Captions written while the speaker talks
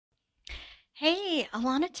Hey,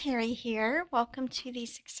 Alana Terry here. Welcome to the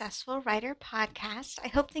Successful Writer Podcast. I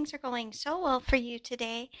hope things are going so well for you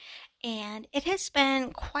today. And it has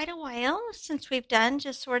been quite a while since we've done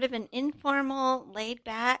just sort of an informal, laid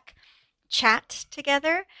back chat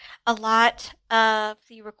together. A lot of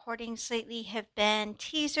the recordings lately have been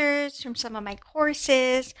teasers from some of my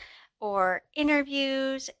courses or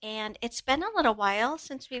interviews, and it's been a little while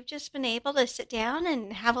since we've just been able to sit down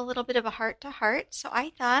and have a little bit of a heart to heart. So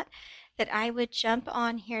I thought that I would jump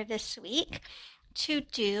on here this week to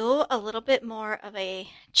do a little bit more of a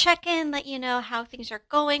check in, let you know how things are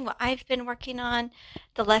going, what I've been working on,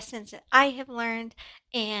 the lessons that I have learned.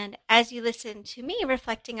 And as you listen to me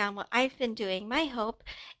reflecting on what I've been doing, my hope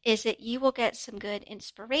is that you will get some good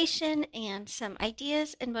inspiration and some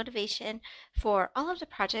ideas and motivation for all of the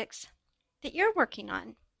projects that you're working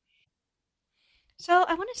on. So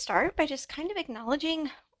I want to start by just kind of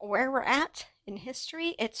acknowledging where we're at in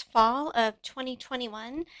history. It's fall of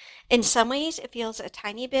 2021. In some ways, it feels a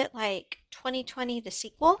tiny bit like 2020, the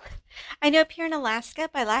sequel. I know up here in Alaska,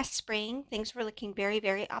 by last spring, things were looking very,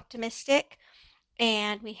 very optimistic,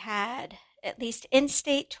 and we had at least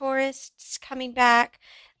in-state tourists coming back.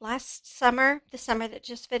 Last summer, the summer that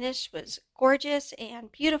just finished, was gorgeous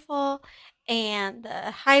and beautiful, and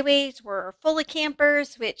the highways were full of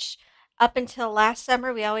campers, which up until last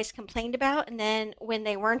summer we always complained about. And then when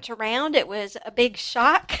they weren't around, it was a big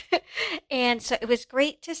shock. And so it was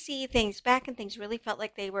great to see things back, and things really felt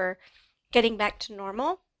like they were getting back to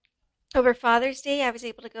normal. Over Father's Day, I was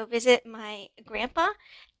able to go visit my grandpa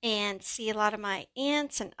and see a lot of my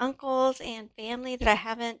aunts and uncles and family that I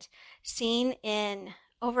haven't seen in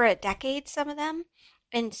over a decade, some of them.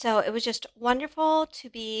 And so it was just wonderful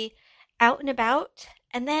to be out and about.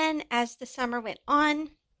 And then as the summer went on,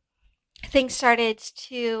 things started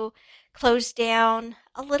to close down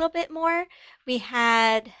a little bit more. We're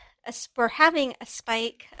having a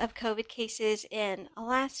spike of COVID cases in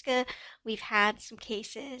Alaska. We've had some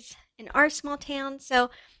cases in our small town.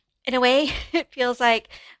 So in a way, it feels like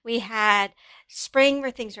we had spring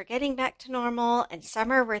where things were getting back to normal and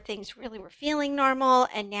summer where things really were feeling normal.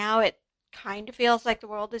 And now it kind of feels like the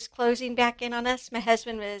world is closing back in on us. My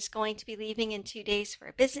husband was going to be leaving in 2 days for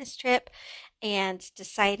a business trip and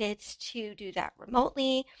decided to do that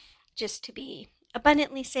remotely just to be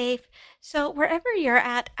abundantly safe. So, wherever you're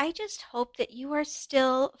at, I just hope that you are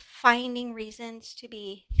still finding reasons to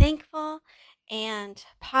be thankful and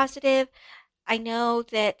positive. I know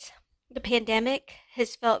that the pandemic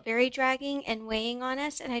has felt very dragging and weighing on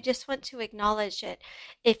us, and I just want to acknowledge it.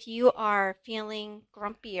 If you are feeling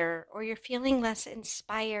grumpier, or you're feeling less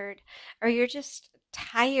inspired, or you're just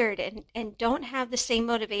tired and don't have the same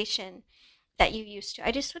motivation that you used to,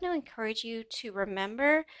 I just want to encourage you to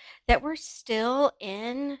remember that we're still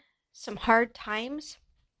in some hard times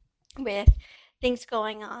with things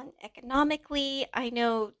going on economically. I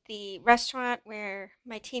know the restaurant where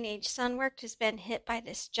my teenage son worked has been hit by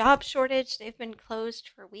this job shortage. They've been closed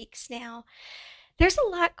for weeks now. There's a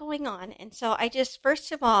lot going on. And so I just,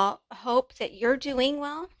 first of all, hope that you're doing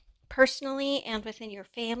well personally and within your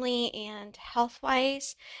family and health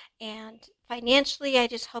wise and financially. I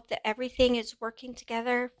just hope that everything is working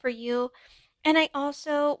together for you. And I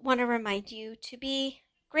also want to remind you to be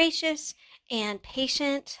gracious and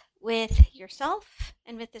patient with yourself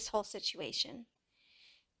and with this whole situation.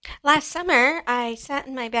 Last summer, I sat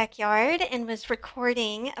in my backyard and was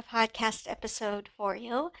recording a podcast episode for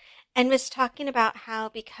you and was talking about how,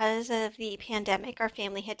 because of the pandemic, our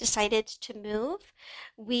family had decided to move.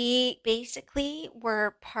 We basically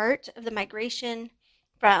were part of the migration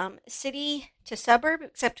from city to suburb,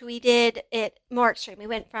 except we did it more extreme. We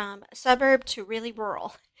went from suburb to really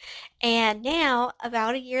rural. And now,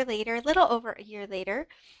 about a year later, a little over a year later,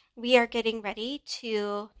 we are getting ready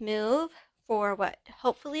to move for what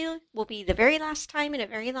hopefully will be the very last time in a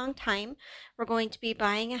very long time. We're going to be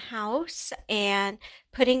buying a house and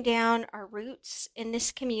putting down our roots in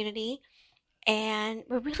this community. And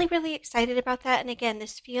we're really, really excited about that. And again,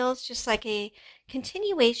 this feels just like a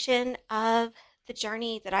continuation of the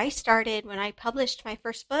journey that I started when I published my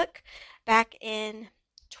first book back in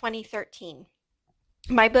 2013.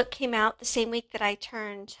 My book came out the same week that I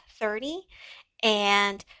turned 30,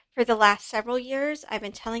 and for the last several years, I've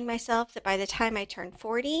been telling myself that by the time I turn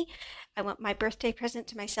 40, I want my birthday present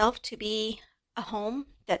to myself to be a home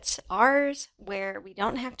that's ours, where we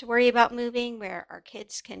don't have to worry about moving, where our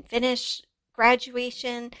kids can finish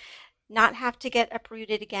graduation, not have to get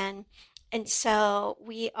uprooted again. And so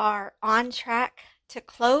we are on track to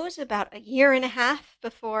close about a year and a half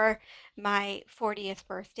before my 40th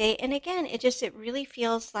birthday. And again, it really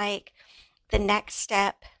feels like the next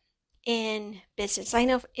step in business. I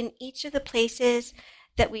know in each of the places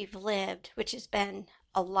that we've lived, which has been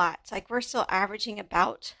a lot, like we're still averaging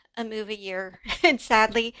about a move a year. And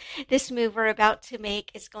sadly, this move we're about to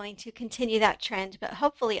make is going to continue that trend, but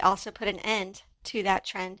hopefully also put an end to that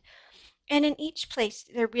trend. And in each place,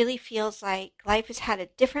 there really feels like life has had a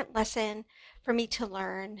different lesson for me to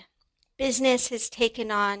learn. Business has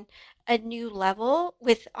taken on a new level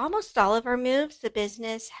with almost all of our moves. The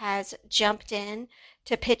business has jumped in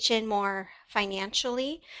to pitch in more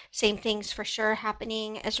financially. Same things for sure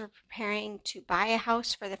happening as we're preparing to buy a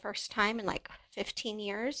house for the first time in like 15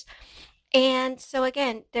 years. And so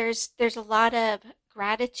again, there's a lot of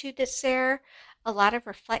gratitude that's there, a lot of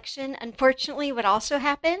reflection. Unfortunately, what also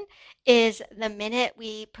happened is the minute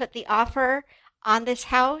we put the offer on this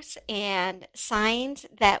house and signed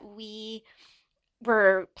that we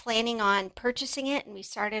were planning on purchasing it, and we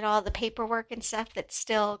started all the paperwork and stuff that's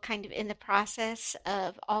still kind of in the process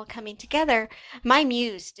of all coming together, my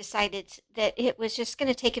muse decided that it was just going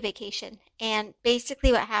to take a vacation. And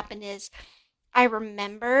basically what happened is I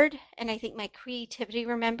remembered, and I think my creativity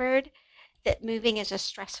remembered, that moving is a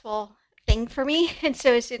stressful thing for me. And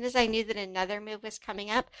so as soon as I knew that another move was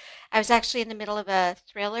coming up, I was actually in the middle of a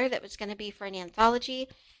thriller that was going to be for an anthology.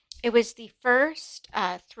 It was the first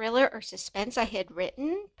thriller or suspense I had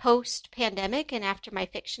written post pandemic and after my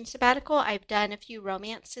fiction sabbatical. I've done a few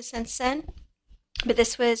romances since then. But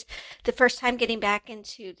this was the first time getting back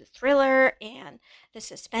into the thriller and the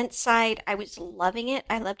suspense side. I was loving it.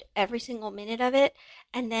 I loved every single minute of it.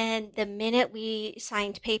 And then the minute we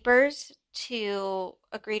signed papers to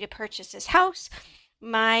agree to purchase this house,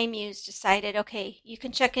 my muse decided, okay, you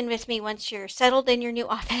can check in with me once you're settled in your new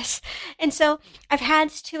office. And so I've had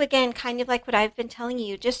to, again, kind of like what I've been telling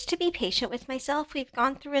you, just to be patient with myself. We've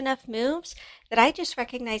gone through enough moves that I just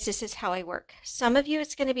recognize this is how I work. Some of you,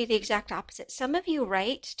 it's going to be the exact opposite. Some of you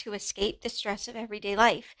write to escape the stress of everyday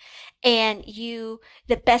life. And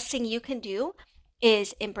the best thing you can do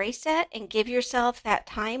is embrace that and give yourself that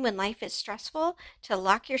time when life is stressful to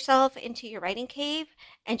lock yourself into your writing cave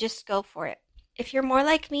and just go for it. If you're more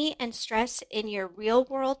like me and stress in your real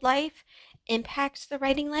world life impacts the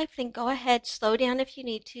writing life, then go ahead, slow down if you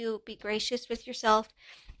need to, be gracious with yourself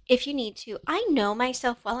if you need to. I know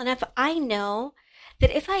myself well enough. I know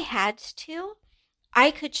that if I had to,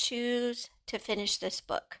 I could choose to finish this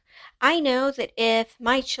book. I know that if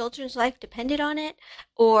my children's life depended on it,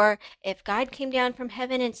 or if God came down from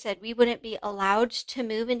heaven and said we wouldn't be allowed to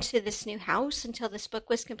move into this new house until this book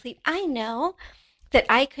was complete, I know that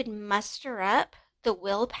I could muster up the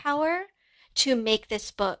willpower to make this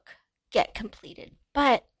book get completed.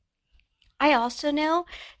 But I also know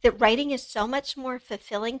that writing is so much more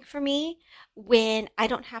fulfilling for me when I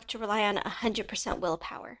don't have to rely on 100%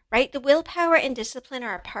 willpower, right? The willpower and discipline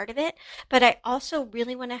are a part of it, but I also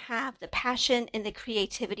really want to have the passion and the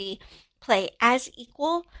creativity play as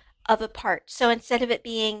equal of a part. So instead of it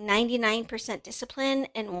being 99% discipline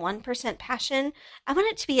and 1% passion, I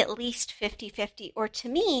want it to be at least 50-50. Or to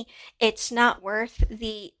me, it's not worth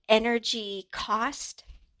the energy cost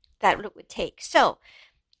that it would take. So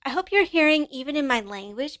I hope you're hearing even in my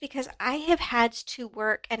language, because I have had to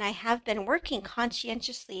work and I have been working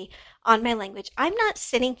conscientiously on my language. I'm not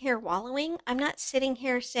sitting here wallowing. I'm not sitting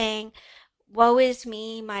here saying, woe is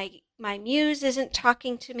me, my muse isn't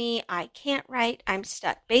talking to me, I can't write, I'm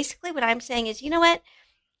stuck. Basically what I'm saying is, you know what?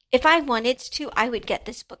 If I wanted to, I would get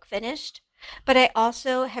this book finished. But I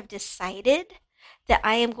also have decided that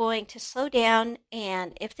I am going to slow down,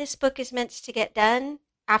 and if this book is meant to get done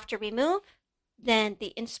after we move, then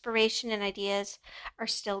the inspiration and ideas are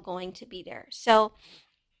still going to be there. So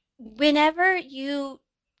whenever you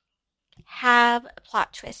have a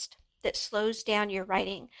plot twist that slows down your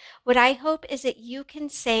writing, what I hope is that you can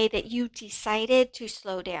say that you decided to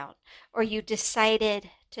slow down, or you decided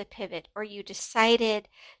to pivot, or you decided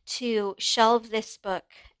to shelve this book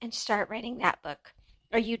and start writing that book,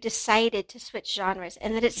 or you decided to switch genres,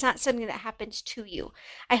 and that it's not something that happens to you.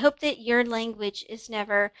 I hope that your language is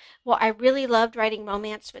never, well, I really loved writing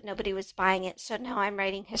romance, but nobody was buying it, so now I'm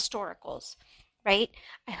writing historicals, right?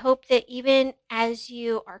 I hope that even as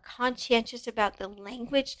you are conscientious about the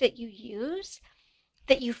language that you use,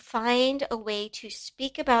 that you find a way to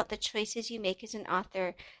speak about the choices you make as an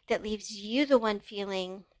author that leaves you the one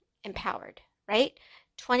feeling empowered, right?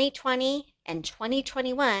 2020 and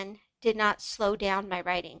 2021 did not slow down my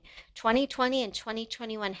writing. 2020 and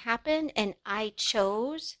 2021 happened, and I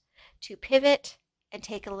chose to pivot and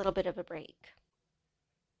take a little bit of a break.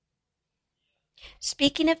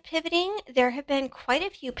 Speaking of pivoting, there have been quite a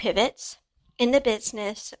few pivots in the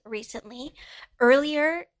business recently.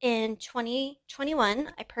 Earlier in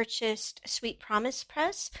 2021, I purchased Sweet Promise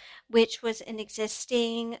Press, which was an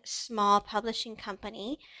existing small publishing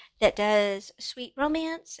company that does sweet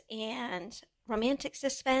romance and romantic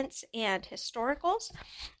suspense and historicals.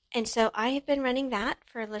 And so I have been running that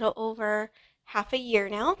for a little over half a year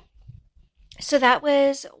now. So that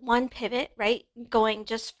was one pivot, right? Going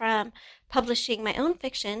just from publishing my own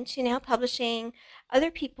fiction to now publishing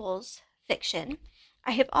other people's fiction.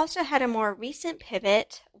 I have also had a more recent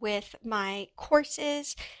pivot with my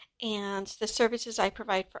courses and the services I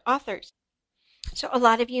provide for authors. So, a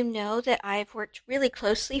lot of you know that I've worked really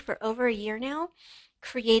closely for over a year now,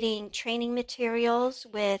 creating training materials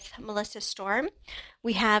with Melissa Storm.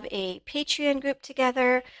 We have a Patreon group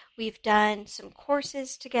together. We've done some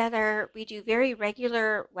courses together. We do very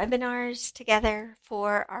regular webinars together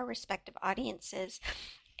for our respective audiences.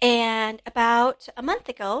 And about a month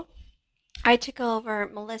ago, I took over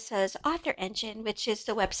Melissa's Author Engine, which is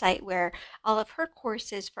the website where all of her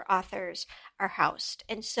courses for authors are housed.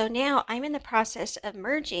 And so now I'm in the process of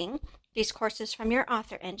merging these courses from your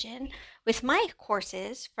Author Engine with my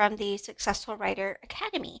courses from the Successful Writer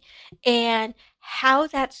Academy. And how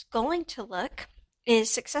that's going to look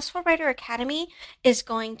is Successful Writer Academy is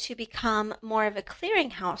going to become more of a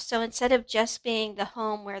clearinghouse. So instead of just being the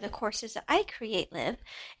home where the courses that I create live,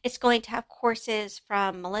 it's going to have courses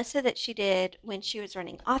from Melissa that she did when she was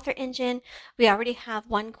running Author Engine. We already have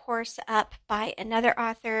one course up by another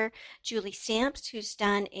author, Julie Stamps, who's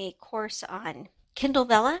done a course on Kindle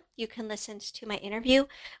Vella. You can listen to my interview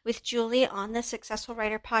with Julie on the Successful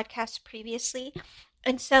Writer podcast previously.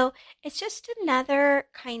 And so it's just another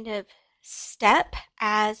kind of step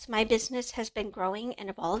as my business has been growing and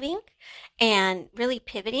evolving and really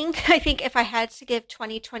pivoting. I think if I had to give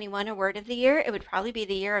 2021 a word of the year, it would probably be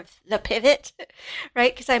the year of the pivot,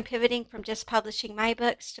 right? Because I'm pivoting from just publishing my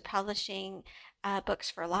books to publishing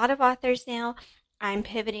books for a lot of authors now. I'm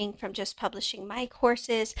pivoting from just publishing my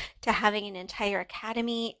courses to having an entire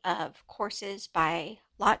academy of courses by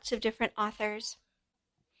lots of different authors.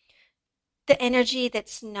 The energy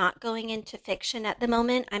that's not going into fiction at the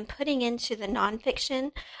moment, I'm putting into the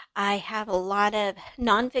nonfiction. I have a lot of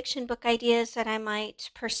nonfiction book ideas that I might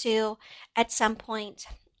pursue at some point.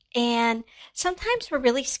 And sometimes we're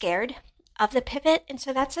really scared of the pivot. And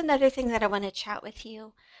so that's another thing that I want to chat with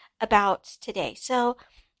you about today. So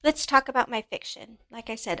let's talk about my fiction. Like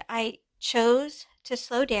I said, I chose to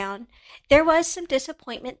slow down. There was some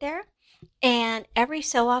disappointment there, and every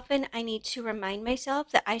so often, I need to remind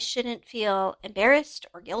myself that I shouldn't feel embarrassed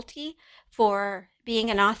or guilty for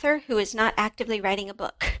being an author who is not actively writing a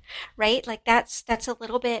book, right? Like that's a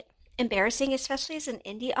little bit embarrassing, especially as an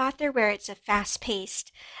indie author where it's a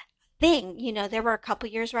fast-paced thing. You know, there were a couple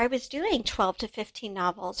years where I was doing 12 to 15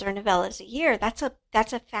 novels or novellas a year. That's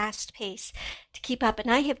a fast pace to keep up,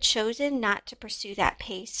 and I have chosen not to pursue that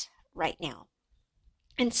pace right now.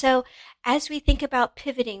 And so, as we think about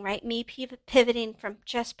pivoting, right, me pivoting from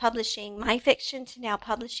just publishing my fiction to now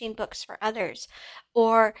publishing books for others,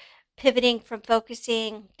 or pivoting from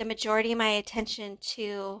focusing the majority of my attention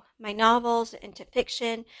to my novels and to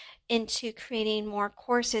fiction into creating more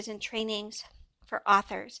courses and trainings for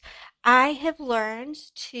authors, I have learned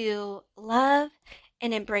to love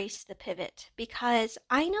and embrace the pivot because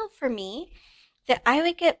I know for me that I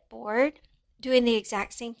would get bored doing the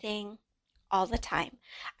exact same thing all the time.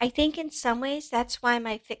 I think in some ways that's why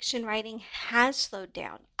my fiction writing has slowed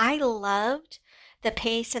down. I loved the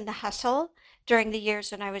pace and the hustle during the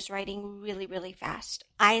years when I was writing really, really fast.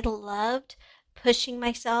 I loved pushing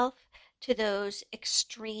myself to those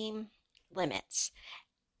extreme limits.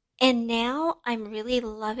 And now I'm really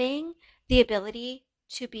loving the ability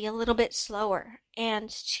to be a little bit slower and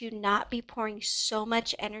to not be pouring so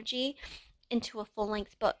much energy into a full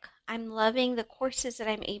length book. I'm loving the courses that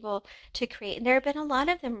I'm able to create, and there have been a lot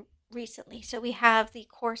of them recently. So we have the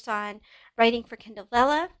course on writing for Kindle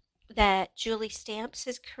Vella that Julie Stamps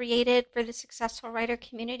has created for the Successful Writer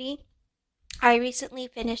community. I recently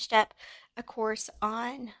finished up a course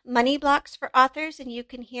on money blocks for authors, and you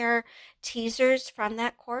can hear teasers from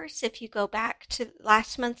that course if you go back to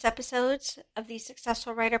last month's episodes of the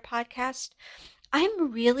Successful Writer podcast.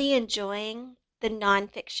 I'm really enjoying the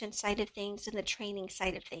nonfiction side of things and the training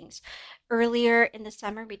side of things. Earlier in the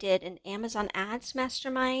summer, we did an Amazon Ads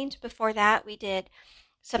Mastermind. Before that, we did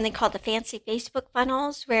something called the Fancy Facebook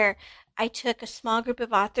Funnels, where I took a small group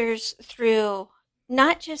of authors through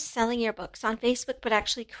not just selling your books on Facebook, but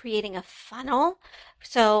actually creating a funnel.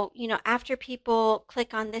 So, after people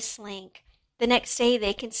click on this link, the next day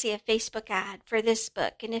they can see a Facebook ad for this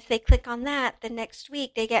book. And if they click on that, the next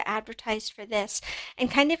week they get advertised for this,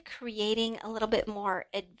 and kind of creating a little bit more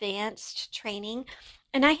advanced training.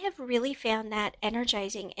 And I have really found that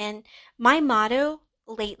energizing. And my motto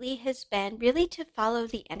lately has been really to follow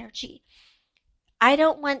the energy. I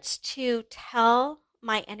don't want to tell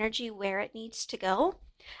my energy where it needs to go.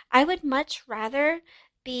 I would much rather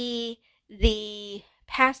be the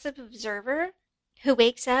passive observer who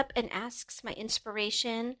wakes up and asks my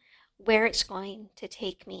inspiration where it's going to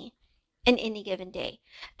take me in any given day.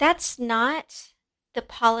 That's not the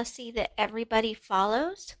policy that everybody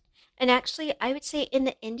follows. And actually, I would say in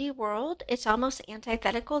the indie world, it's almost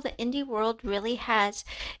antithetical. The indie world really has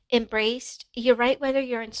embraced, you write whether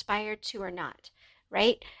you're inspired to or not,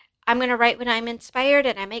 right? I'm going to write when I'm inspired,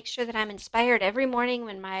 and I make sure that I'm inspired every morning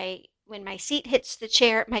when my seat hits the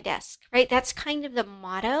chair at my desk, right? That's kind of the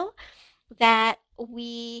motto that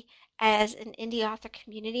we as an indie author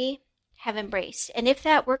community have embraced. And if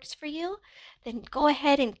that works for you, then go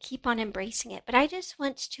ahead and keep on embracing it. But I just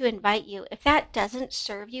want to invite you, if that doesn't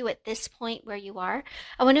serve you at this point where you are,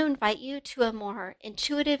 I want to invite you to a more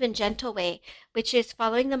intuitive and gentle way, which is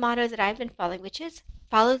following the motto that I've been following, which is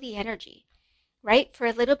follow the energy. Right? For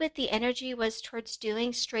a little bit, the energy was towards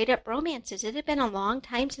doing straight up romances. It had been a long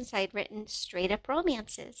time since I'd written straight up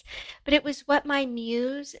romances, but it was what my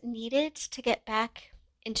muse needed to get back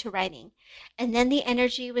into writing. And then the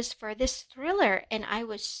energy was for this thriller, and I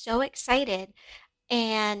was so excited.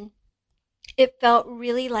 And it felt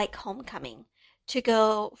really like homecoming to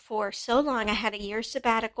go for so long. I had a year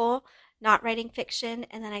sabbatical, not writing fiction,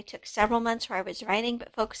 and then I took several months where I was writing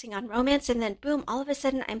but focusing on romance, and then boom, all of a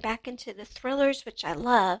sudden I'm back into the thrillers, which I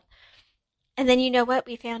love. And then you know what?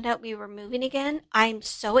 We found out we were moving again. I'm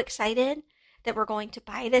so excited that we're going to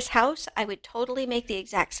buy this house. I would totally make the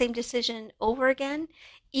exact same decision over again,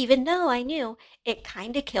 even though I knew it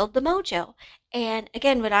kind of killed the mojo. And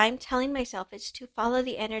again, what I'm telling myself is to follow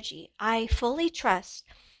the energy. I fully trust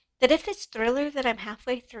that if this thriller that I'm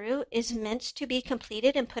halfway through is meant to be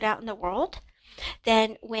completed and put out in the world,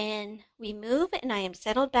 then when we move and I am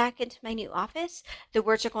settled back into my new office, the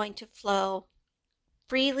words are going to flow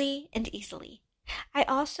freely and easily. I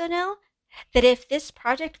also know that if this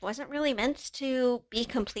project wasn't really meant to be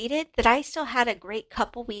completed, that I still had a great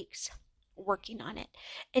couple weeks working on it.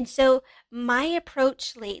 And so my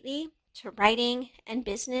approach lately to writing and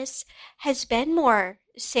business has been more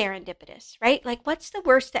serendipitous, right? Like, what's the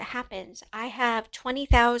worst that happens? I have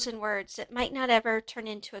 20,000 words that might not ever turn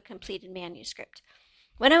into a completed manuscript.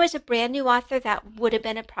 When I was a brand new author, that would have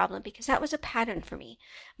been a problem because that was a pattern for me.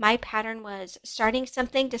 My pattern was starting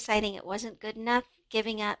something, deciding it wasn't good enough,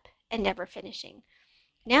 giving up, and never finishing.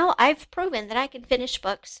 Now I've proven that I can finish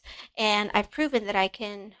books, and I've proven that I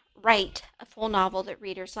can write a full novel that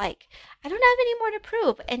readers like. I don't have any more to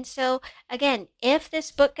prove. And so, again, if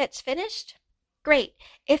this book gets finished, great.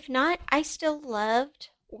 If not, I still loved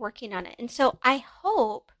working on it. And so I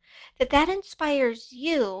hope that that inspires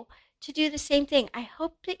you to do the same thing. I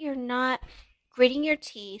hope that you're not gritting your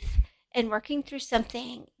teeth and working through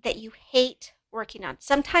something that you hate working on.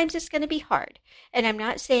 Sometimes it's going to be hard. And I'm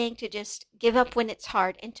not saying to just give up when it's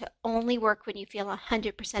hard and to only work when you feel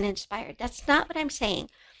 100% inspired. That's not what I'm saying.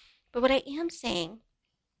 But what I am saying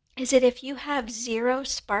is that if you have zero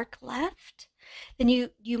spark left, then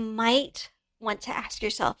you might want to ask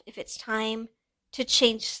yourself if it's time to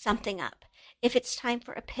change something up, if it's time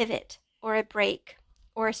for a pivot or a break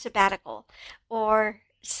or a sabbatical or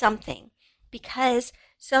something, because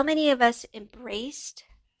so many of us embraced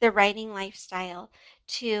the writing lifestyle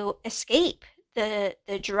to escape the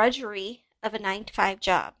drudgery of a 9 to 5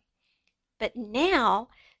 job. But now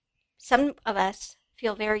some of us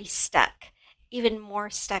feel very stuck, even more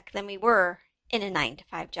stuck than we were in a 9 to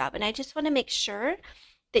 5 job. And I just want to make sure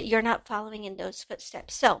that you're not following in those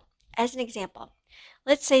footsteps. So, as an example,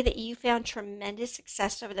 let's say that you found tremendous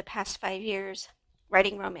success over the past 5 years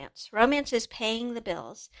writing romance. Romance is paying the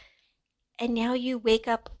bills. And now you wake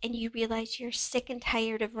up and you realize you're sick and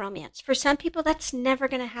tired of romance. For some people, that's never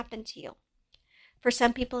going to happen to you. For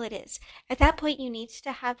some people, it is. At that point, you need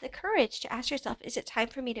to have the courage to ask yourself, is it time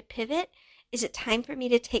for me to pivot? Is it time for me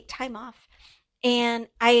to take time off? And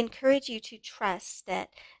I encourage you to trust that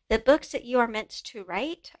the books that you are meant to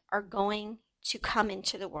write are going to come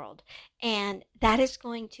into the world. And that is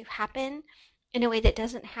going to happen in a way that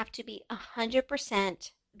doesn't have to be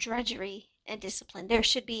 100% drudgery and discipline. There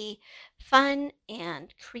should be fun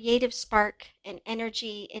and creative spark and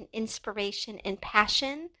energy and inspiration and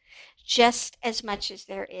passion just as much as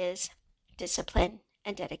there is discipline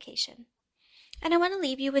and dedication. And I want to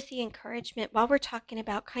leave you with the encouragement while we're talking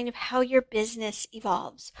about kind of how your business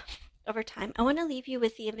evolves. over time, I want to leave you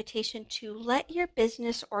with the invitation to let your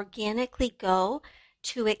business organically go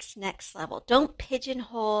to its next level. Don't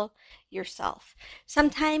pigeonhole yourself.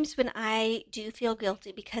 Sometimes when I do feel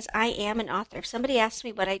guilty because I am an author, if somebody asks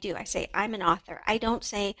me what I do, I say I'm an author. I don't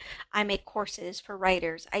say I make courses for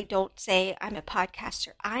writers. I don't say I'm a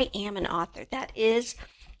podcaster. I am an author. That is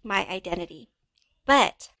my identity.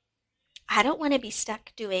 But I don't want to be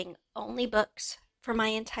stuck doing only books for my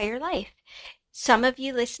entire life. Some of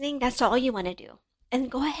you listening, that's all you want to do. And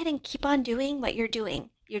go ahead and keep on doing what you're doing.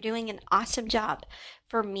 You're doing an awesome job.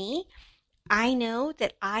 For me, I know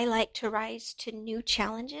that I like to rise to new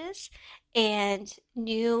challenges and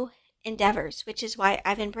new endeavors, which is why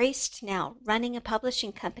I've embraced now running a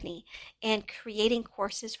publishing company and creating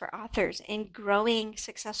courses for authors and growing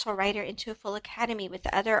Successful Writer into a full academy with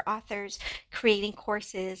other authors creating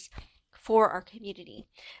courses for our community.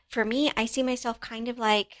 For me, I see myself kind of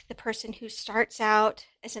like the person who starts out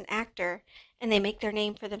as an actor and they make their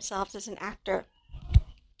name for themselves as an actor.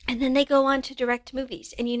 And then they go on to direct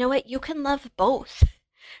movies. And you know what? You can love both,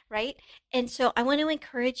 right? And so I want to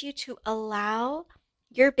encourage you to allow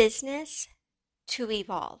your business to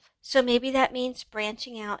evolve. So maybe that means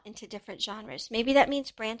branching out into different genres. Maybe that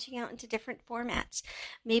means branching out into different formats.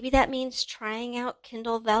 Maybe that means trying out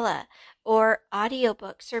Kindle Vella or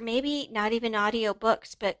audiobooks, or maybe not even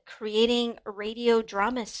audiobooks, but creating radio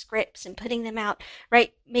drama scripts and putting them out,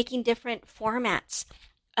 right? Making different formats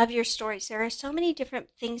of your stories. There are so many different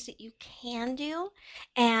things that you can do.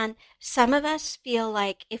 And some of us feel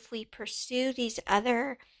like if we pursue these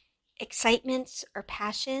other excitements or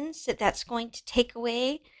passions, that's going to take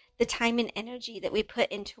away the time and energy that we put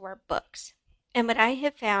into our books. And what I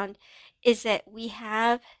have found is that we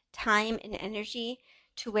have time and energy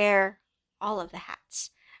to wear all of the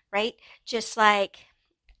hats, right? Just like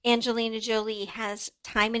Angelina Jolie has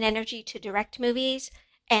time and energy to direct movies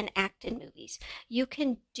and act in movies. You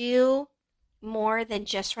can do more than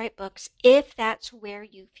just write books if that's where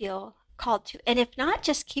you feel called to. And if not,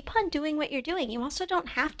 just keep on doing what you're doing. You also don't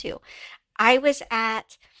have to. I was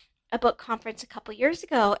at a book conference a couple years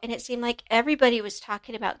ago, and it seemed like everybody was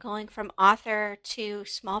talking about going from author to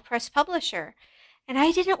small press publisher. And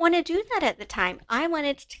I didn't want to do that at the time. I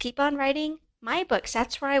wanted to keep on writing my books.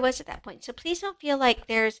 That's where I was at that point. So please don't feel like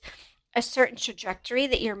there's a certain trajectory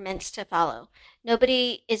that you're meant to follow.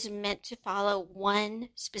 Nobody is meant to follow one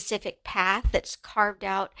specific path that's carved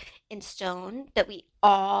out in stone that we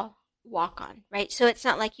all walk on, right? So it's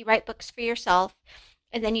not like you write books for yourself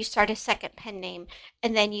and then you start a second pen name,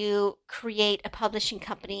 and then you create a publishing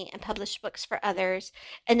company and publish books for others.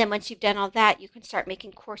 And then once you've done all that, you can start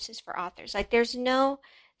making courses for authors. Like there's no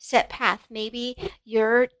set path. Maybe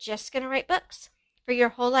you're just going to write books for your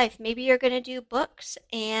whole life. Maybe you're going to do books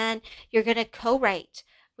and you're going to co-write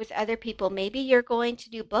with other people. Maybe you're going to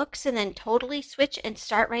do books and then totally switch and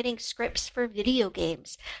start writing scripts for video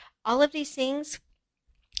games. All of these things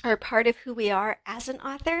are part of who we are as an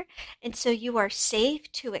author. And so you are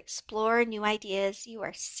safe to explore new ideas. You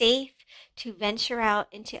are safe to venture out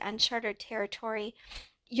into uncharted territory.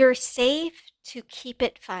 You're safe to keep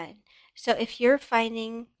it fun. So if you're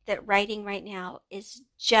finding that writing right now is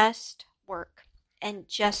just work and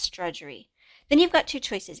just drudgery, then you've got two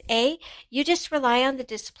choices. A, you just rely on the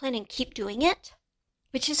discipline and keep doing it,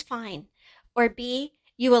 which is fine. Or B,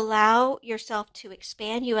 you allow yourself to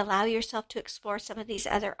expand, you allow yourself to explore some of these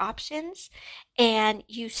other options, and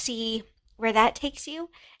you see where that takes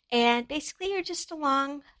you. And basically, you're just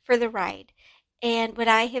along for the ride. And what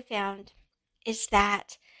I have found is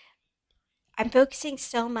that I'm focusing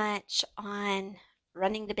so much on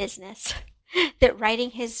running the business that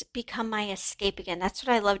writing has become my escape again. That's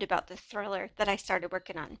what I loved about the thriller that I started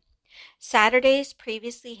working on. Saturdays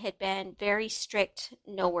previously had been very strict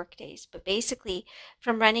no work days, but basically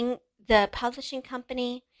from running the publishing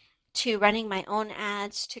company to running my own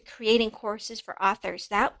ads to creating courses for authors,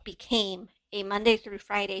 that became a Monday through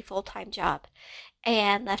Friday full-time job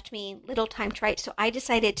and left me little time to write. So I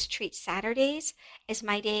decided to treat Saturdays as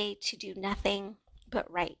my day to do nothing but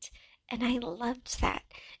write. And I loved that.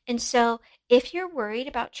 And so if you're worried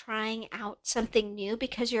about trying out something new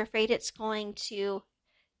because you're afraid it's going to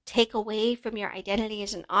take away from your identity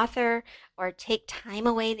as an author or take time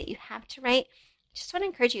away that you have to write, just want to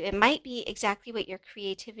encourage you. It might be exactly what your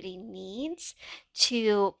creativity needs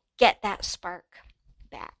to get that spark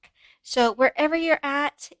back. So wherever you're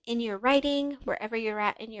at in your writing, wherever you're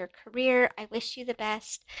at in your career, I wish you the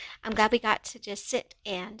best. I'm glad we got to just sit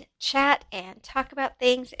and chat and talk about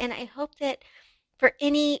things. And I hope that for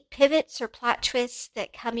any pivots or plot twists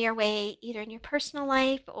that come your way, either in your personal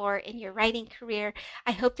life or in your writing career.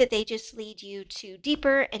 I hope that they just lead you to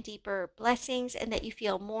deeper and deeper blessings and that you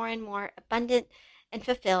feel more and more abundant and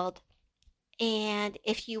fulfilled. And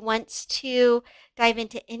if you want to dive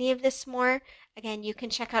into any of this more, again, you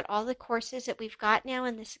can check out all the courses that we've got now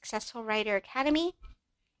in the Successful Writer Academy.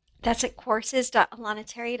 That's at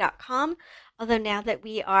courses.alanaterry.com. Although now that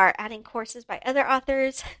we are adding courses by other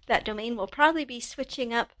authors, that domain will probably be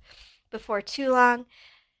switching up before too long.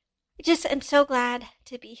 I just am so glad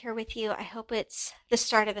to be here with you. I hope it's the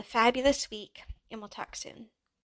start of a fabulous week, and we'll talk soon.